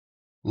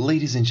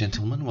Ladies and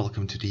gentlemen,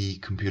 welcome to the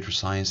Computer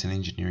Science and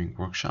Engineering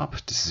Workshop.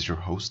 This is your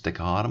host, Deka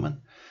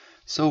Ottoman.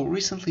 So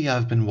recently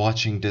I've been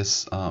watching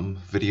this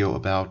video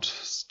about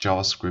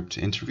JavaScript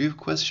interview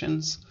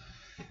questions,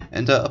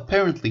 and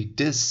apparently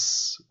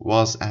this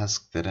was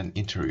asked at an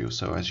interview.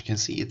 So as you can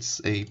see,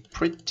 it's a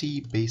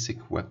pretty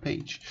basic web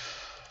page.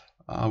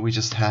 We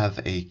just have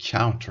a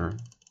counter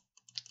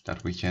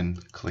that we can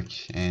click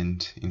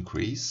and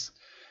increase,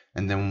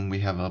 and then we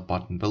have a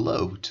button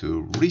below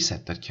to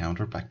reset that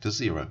counter back to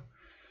 0.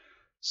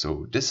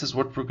 So this is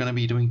what we're going to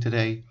be doing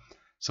today.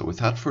 So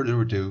without further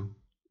ado,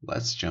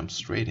 let's jump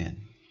straight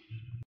in.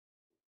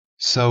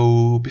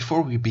 So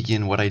before we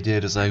begin, what I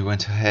did is I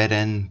went ahead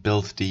and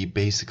built the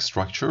basic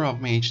structure of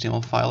my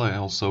HTML file. I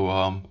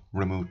also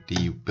removed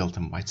the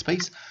built-in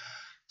whitespace.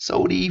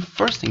 So the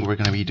first thing we're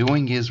going to be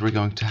doing is we're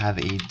going to have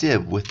a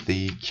div with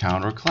the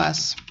counter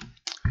class.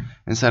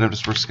 Inside of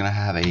this, we're just going to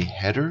have a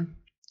header,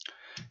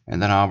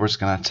 and then we're just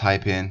going to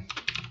type in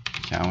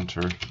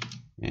counter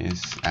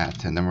is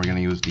at, and then we're going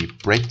to use the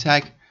break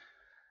tag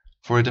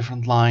for a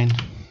different line,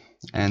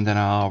 and then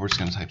we're just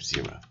going to type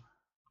 0.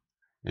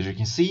 As you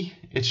can see,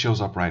 it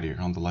shows up right here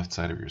on the left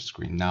side of your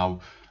screen. Now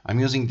I'm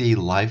using the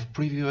live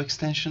preview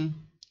extension,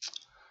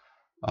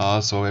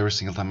 so every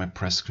single time I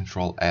press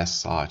Ctrl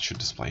S, it should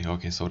display.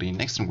 Okay, so the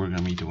next thing we're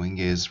going to be doing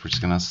is we're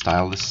just going to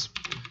style this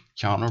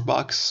counter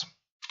box.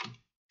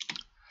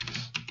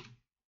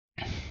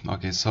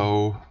 Okay,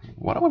 so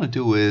what I want to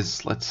do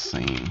is, let's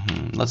see,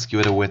 let's give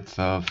it a width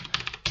of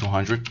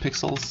 200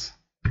 pixels,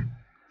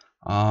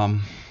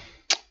 and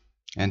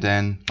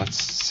then let's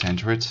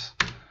center it.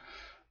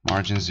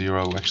 Margin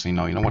 0. Actually,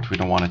 no. You know what? We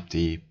don't want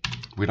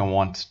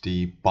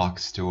the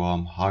box to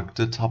hug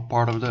the top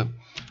part of the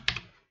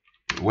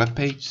web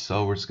page.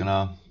 So we're just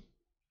gonna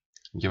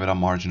give it a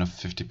margin of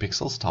 50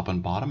 pixels, top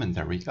and bottom, and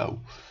there we go.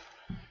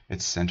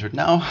 It's centered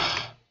now.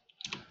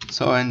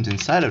 So, and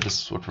inside of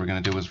this, what we're gonna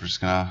do is we're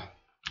just gonna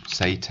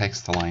say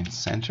text align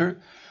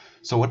center.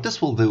 So what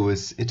this will do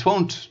is it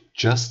won't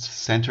just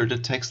center the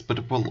text, but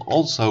it will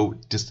also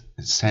just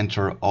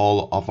center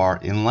all of our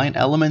inline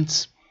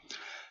elements.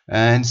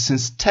 And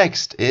since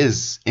text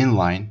is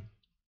inline,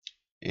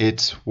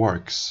 it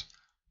works.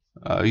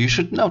 You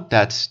should note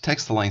that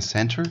text align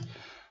center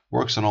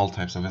works on all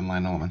types of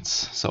inline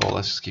elements. So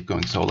let's just keep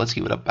going. So let's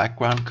give it a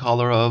background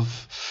color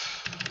of,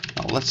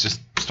 let's just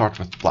start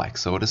with black.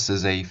 So this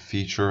is a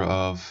feature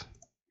of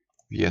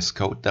VS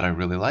Code that I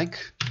really like,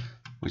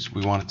 which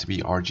we want it to be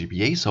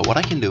RGBA. So what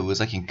I can do is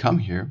I can come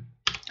here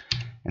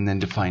and then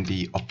define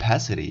the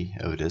opacity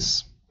of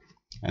this.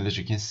 And as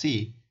you can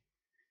see,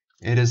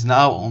 it is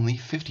now only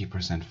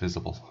 50%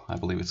 visible, I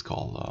believe it's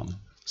called.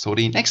 So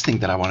the next thing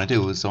that I want to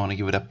do is I want to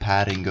give it a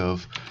padding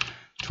of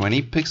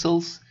 20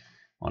 pixels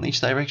on each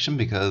direction,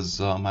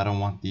 because I don't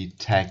want the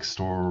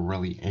text or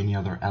really any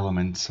other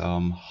elements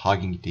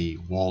hugging the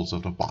walls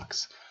of the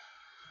box.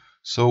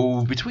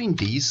 So between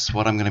these,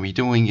 what I'm going to be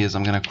doing is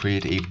I'm going to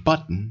create a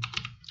button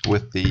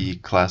with the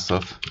class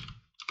of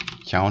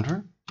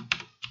counter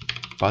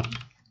button.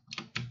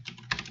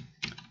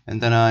 And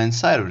then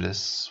inside of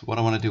this, what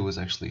I want to do is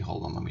actually,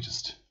 hold on, let me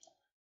just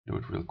do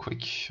it real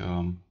quick.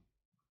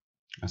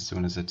 As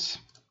soon as it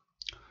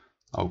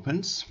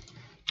opens,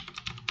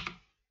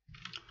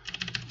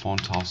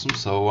 font awesome.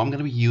 So I'm going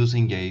to be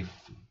using a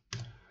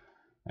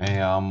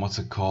what's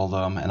it called,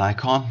 an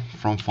icon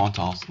from Font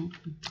Awesome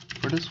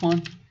for this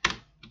one.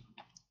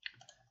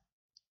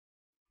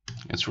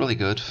 It's really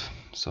good.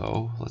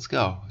 So let's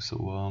go.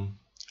 So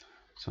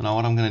now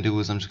what I'm going to do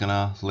is I'm just going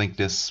to link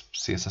this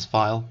CSS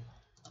file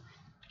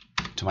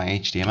to my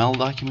HTML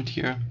document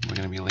here. We're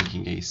going to be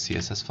linking a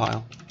CSS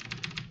file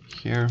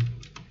here.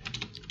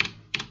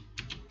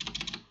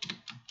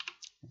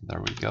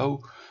 There we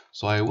go.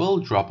 So I will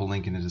drop a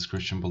link in the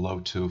description below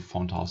to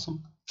Font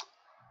Awesome.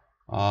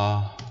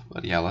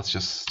 But yeah, let's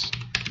just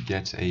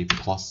get a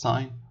plus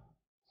sign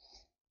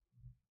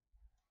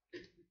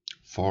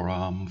for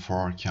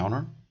our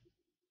counter.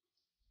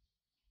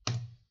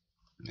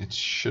 It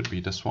should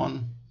be this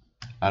one.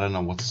 I don't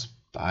know what's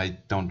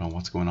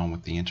going on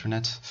with the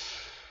internet.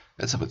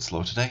 It's a bit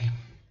slow today,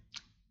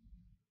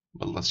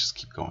 but let's just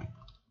keep going.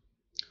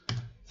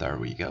 There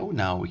we go.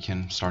 Now we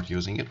can start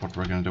using it. What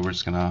we're going to do, we're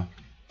just going to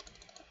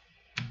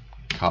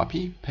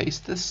copy,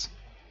 paste this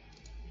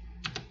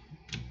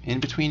in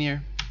between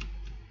here.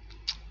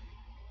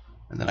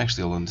 And then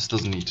actually, hold on, this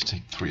doesn't need to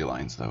take 3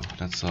 lines though.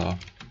 That's a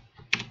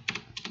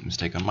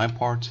mistake on my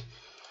part,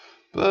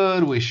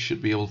 but we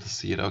should be able to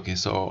see it. Okay,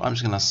 so I'm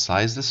just going to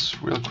size this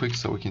real quick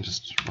so we can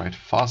just write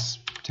fos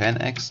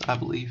 10x, I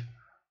believe.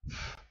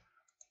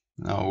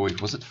 No,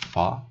 wait, was it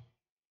fa?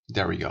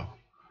 There we go.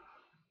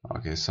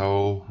 Okay,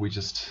 so we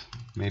just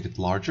made it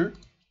larger.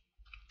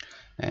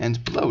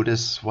 And below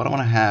this, what I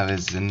want to have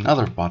is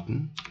another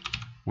button,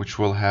 which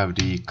will have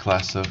the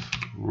class of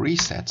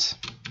reset.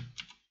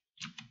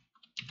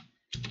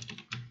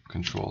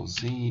 Control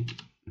Z.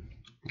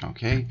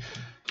 Okay,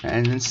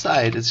 and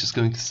inside it's just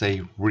going to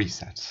say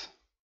reset.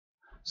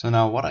 So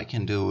now what I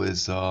can do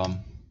is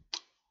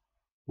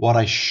What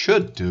I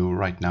should do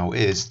right now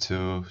is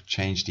to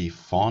change the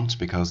font,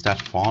 because that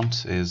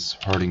font is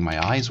hurting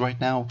my eyes right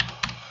now.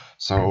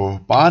 So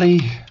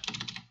body,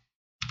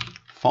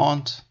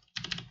 font,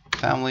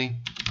 family,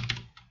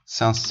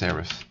 sans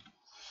serif,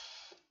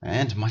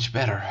 and much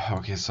better.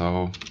 Okay,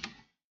 so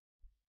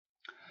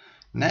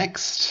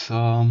next,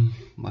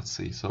 let's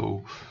see.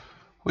 So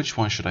which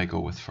one should I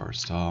go with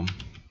first?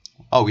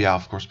 Oh yeah,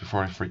 of course,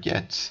 before I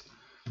forget,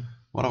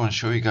 what I want to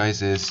show you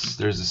guys is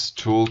there's this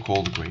tool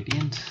called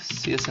Gradient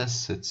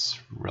CSS. It's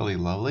really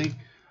lovely.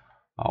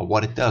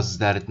 What it does is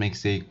that it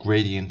makes a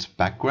gradient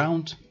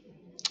background.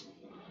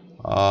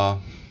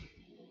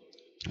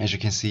 As you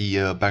can see,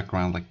 a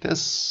background like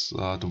this,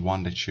 the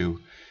one that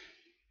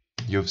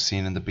you've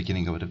seen in the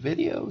beginning of the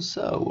video.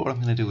 So what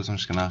I'm going to do is I'm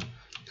just going to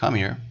come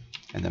here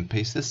and then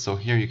paste this. So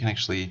here you can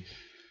actually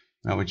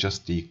now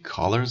adjust the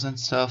colors and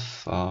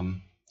stuff.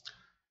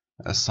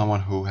 As someone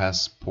who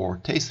has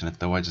poor taste in it,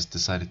 though, I just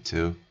decided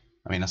to,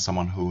 as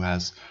someone who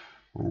has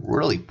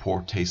really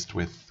poor taste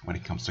when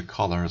it comes to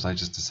colors, I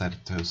just decided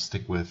to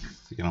stick with,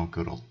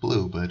 good old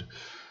blue, but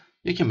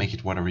you can make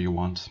it whatever you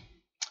want.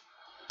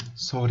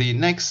 So the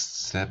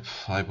next step,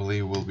 I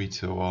believe, will be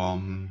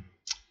to,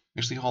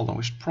 actually, hold on,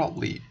 we should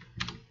probably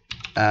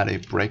add a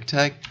break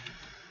tag.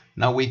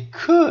 Now, we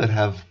could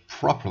have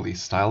properly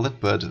styled it,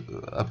 but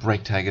a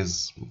break tag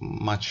is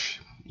much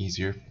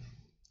easier.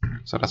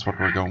 So that's what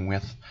we're going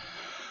with.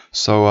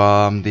 So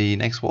the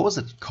next, what was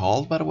it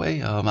called, by the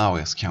way? Oh,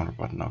 yes, counter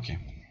button. Okay.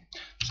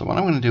 So what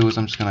I'm going to do is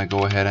I'm just going to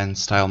go ahead and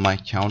style my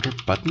counter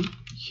button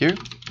here.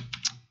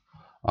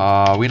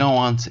 We don't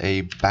want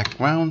a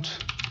background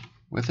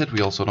with it.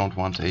 We also don't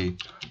want a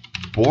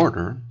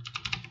border.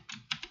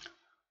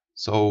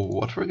 So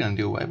what we're going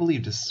to do, I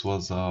believe this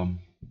was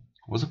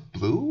it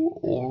blue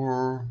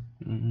or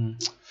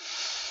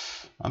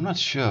I'm not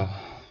sure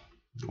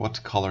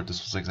what color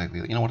this was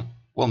exactly. You know what?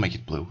 We'll make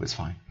it blue. It's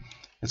fine.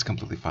 It's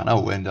completely fine.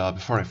 Oh, and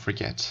before I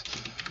forget,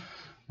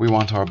 we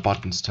want our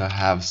buttons to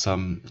have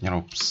some,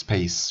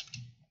 space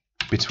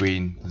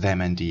between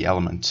them and the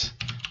element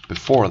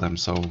before them.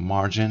 So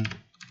margin.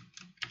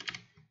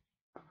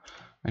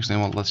 Actually,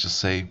 well, let's just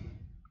say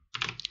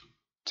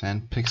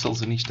 10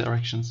 pixels in each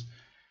directions.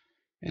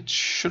 It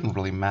shouldn't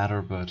really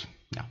matter, but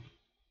yeah.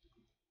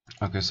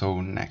 Okay, so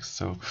next,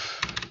 so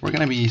we're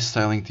gonna be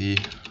styling the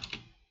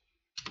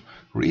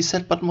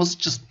reset button. Was it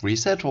just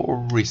reset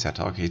or reset?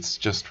 Okay, it's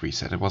just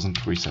reset. It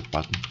wasn't reset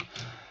button.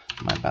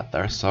 My bad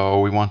there. So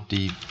we want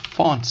the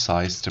font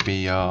size to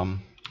be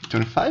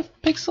 25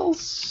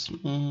 pixels.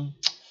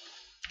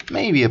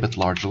 Maybe a bit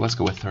larger. Let's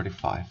go with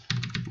 35.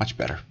 Much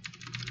better.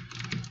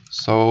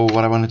 So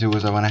what I want to do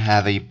is I want to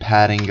have a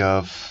padding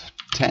of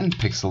 10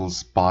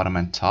 pixels bottom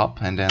and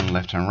top, and then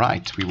left and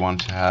right we want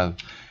to have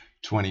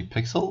 20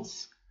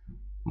 pixels.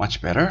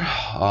 Much better.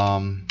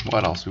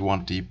 What else? We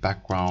want the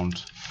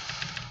background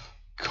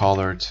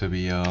color to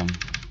be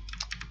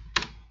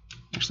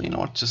actually, you know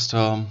what, just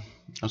I'm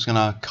just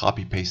gonna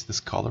copy paste this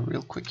color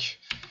real quick.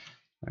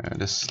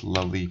 This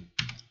lovely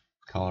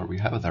color we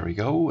have. There we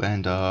go.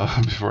 And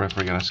before I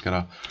forget, I'm just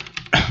gonna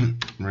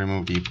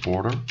remove the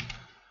border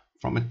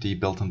from it. The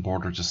built-in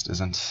border just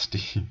isn't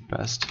the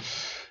best.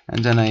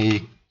 And then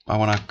I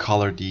want to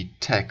color the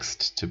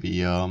text to be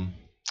you know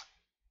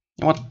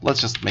what,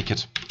 let's just make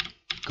it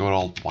go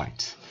all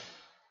white,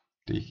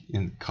 the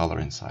color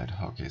inside.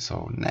 Okay,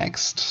 so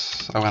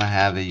next I want to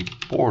have a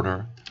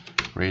border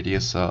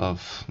radius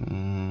of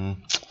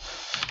 10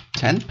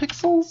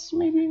 pixels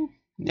maybe.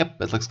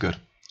 Yep, it looks good.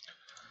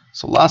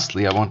 So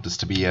lastly, I want this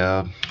to be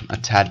a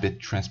tad bit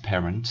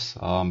transparent,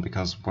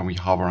 because when we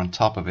hover on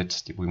top of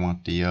it, we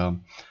want the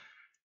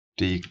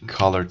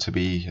color to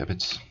be a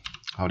bit,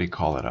 how do you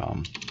call it,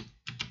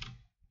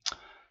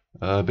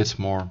 a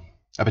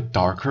bit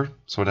darker,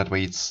 so that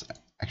way it's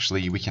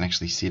actually, we can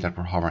actually see that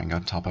we're hovering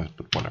on top of it,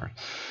 but whatever.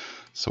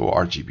 So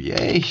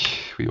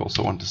RGBA, we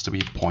also want this to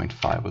be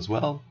 0.5 as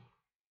well.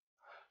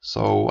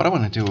 So what I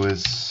want to do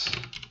is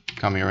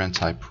come here and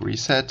type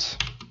reset,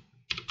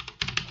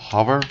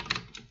 hover.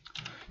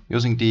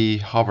 Using the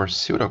hover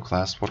pseudo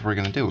class, what we're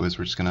going to do is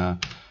we're just going to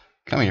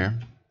come here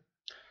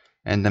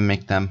and then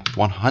make them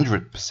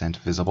 100%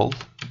 visible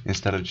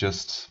instead of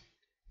just,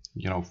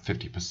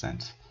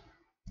 50%.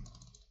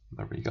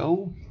 There we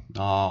go.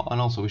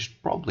 And also we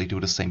should probably do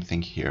the same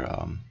thing here.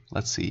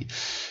 Let's see,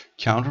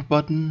 counter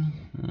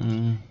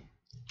button,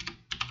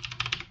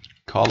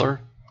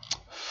 color.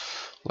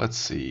 Let's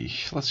see.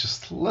 Let's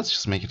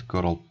just make it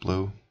good old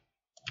blue.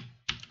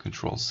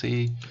 Control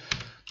C,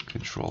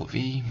 Control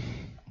V.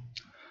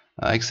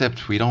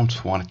 Except we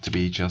don't want it to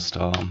be just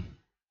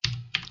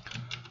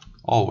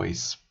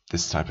always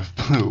this type of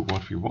blue.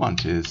 What we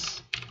want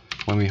is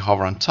when we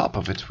hover on top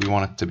of it, we don't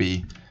want it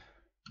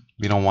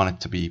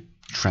to be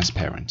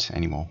transparent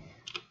anymore.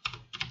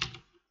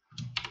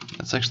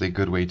 That's actually a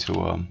good way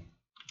to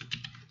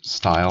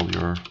style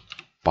your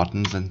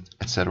buttons and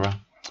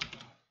etc.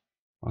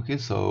 Okay,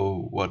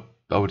 so what?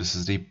 Oh, this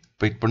is the.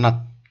 Wait, we're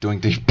not doing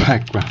the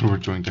background. We're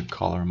doing the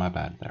color. My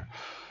bad there.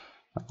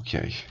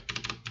 Okay.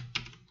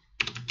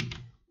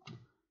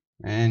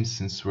 And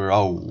since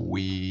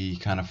we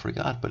kind of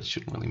forgot, but it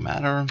shouldn't really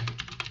matter.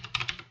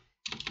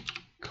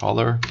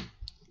 Color.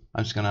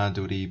 I'm just gonna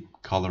do the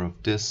color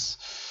of this.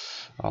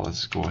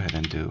 Let's go ahead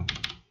and do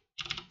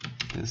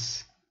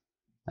this.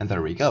 And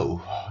there we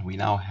go. We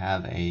now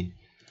have a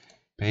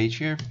page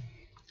here.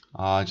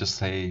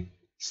 Just a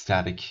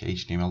static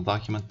HTML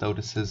document though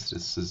this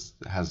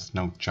has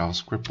no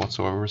JavaScript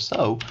whatsoever.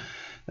 So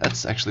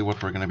that's actually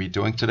what we're gonna be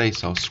doing today.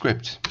 So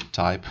script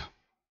type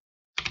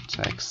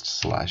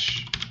text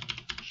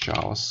 /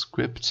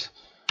 JavaScript.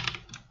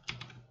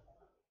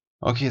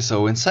 Okay,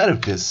 so inside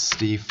of this,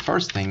 the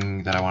first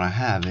thing that I want to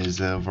have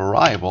is a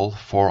variable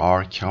for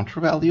our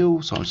counter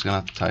value. So I'm just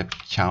going to type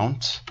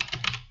count.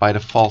 By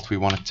default, we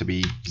want it to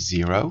be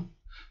 0.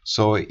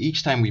 So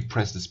each time we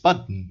press this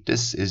button,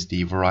 this is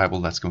the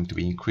variable that's going to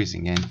be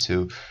increasing. And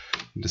to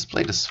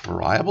display this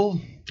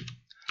variable,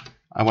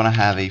 I want to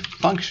have a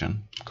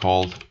function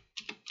called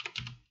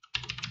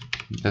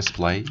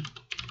display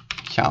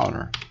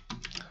counter.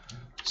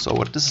 So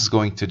what this is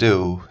going to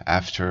do,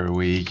 after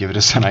we give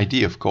it an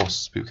ID, of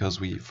course, because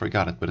we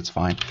forgot it, but it's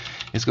fine,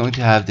 it's going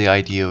to have the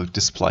ID of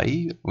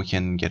display. We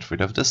can get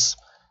rid of this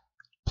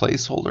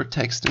placeholder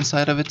text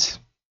inside of it.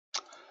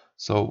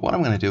 So what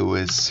I'm going to do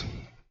is,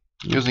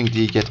 using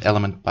the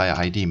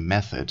getElementById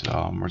method,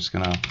 you're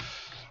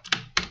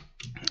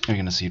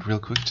going to see it real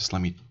quick. Just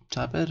let me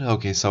type it.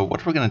 Okay, so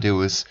what we're going to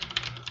do is,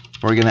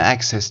 we're going to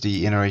access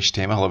the inner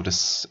HTML of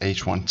this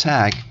h1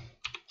 tag.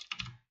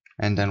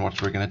 And then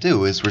what we're going to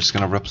do is we're just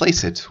going to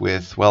replace it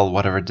with, well,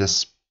 whatever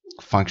this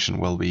function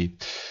will be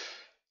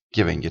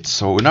giving it.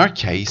 So in our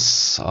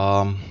case,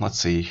 let's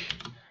see,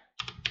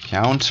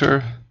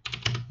 counter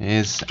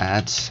is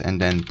add and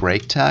then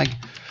break tag.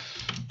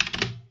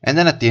 And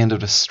then at the end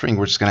of the string,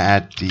 we're just going to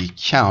add the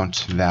count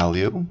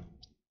value.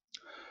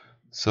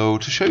 So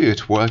to show you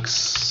it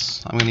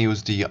works, I'm going to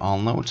use the all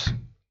node.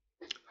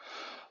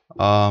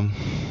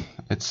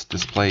 It's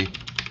display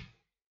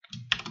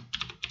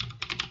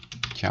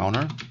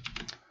counter.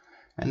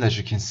 And as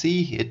you can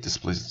see, it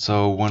displays it.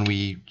 So when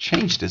we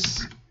change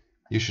this,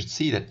 you should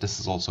see that this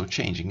is also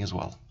changing as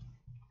well.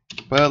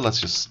 Well, let's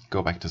just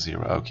go back to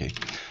 0. Okay.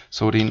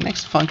 So the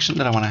next function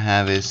that I want to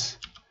have is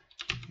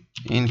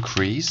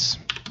increase.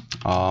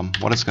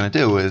 What it's going to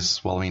do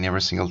is, well,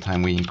 every single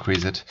time we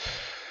increase it,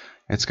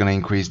 it's going to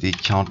increase the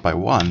count by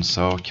 1.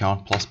 So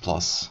count plus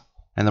plus.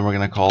 And then we're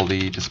going to call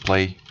the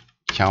display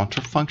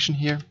counter function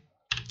here.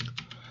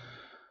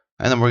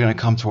 And then we're going to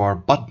come to our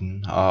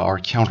button, our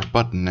counter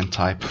button, and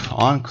type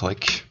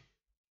onClick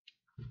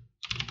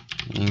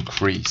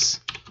increase.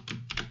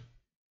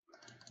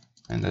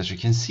 And as you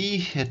can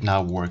see, it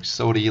now works.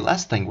 So the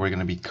last thing we're going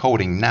to be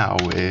coding now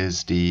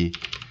is the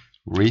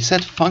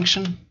reset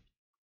function.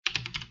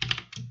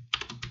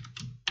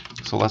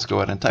 So let's go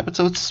ahead and type it.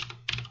 So it's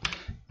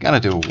going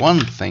to do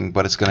one thing,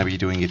 but it's going to be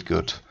doing it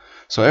good.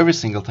 So every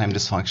single time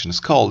this function is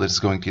called, it's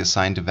going to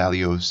assign the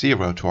value of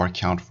 0 to our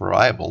count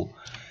variable.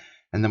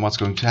 And then what's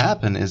going to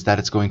happen is that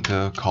it's going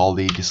to call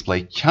the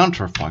display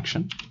counter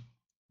function.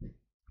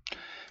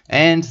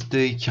 And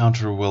the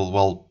counter will,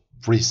 well,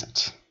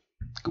 reset,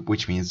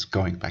 which means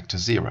going back to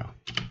 0.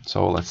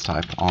 So let's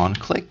type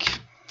onClick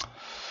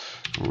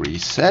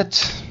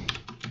reset.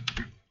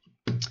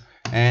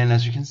 And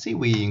as you can see,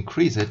 we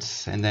increase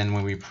it. And then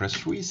when we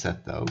press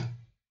reset, though,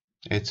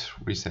 it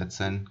resets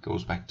and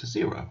goes back to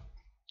 0.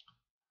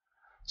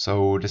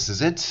 So this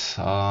is it.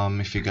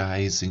 If you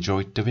guys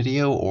enjoyed the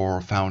video or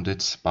found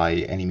it by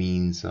any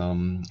means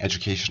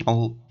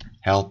educational,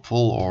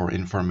 helpful, or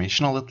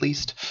informational at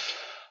least,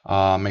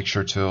 make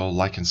sure to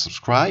like and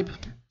subscribe.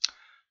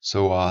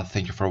 So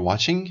thank you for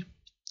watching.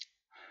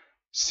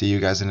 See you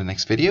guys in the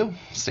next video.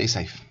 Stay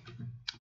safe.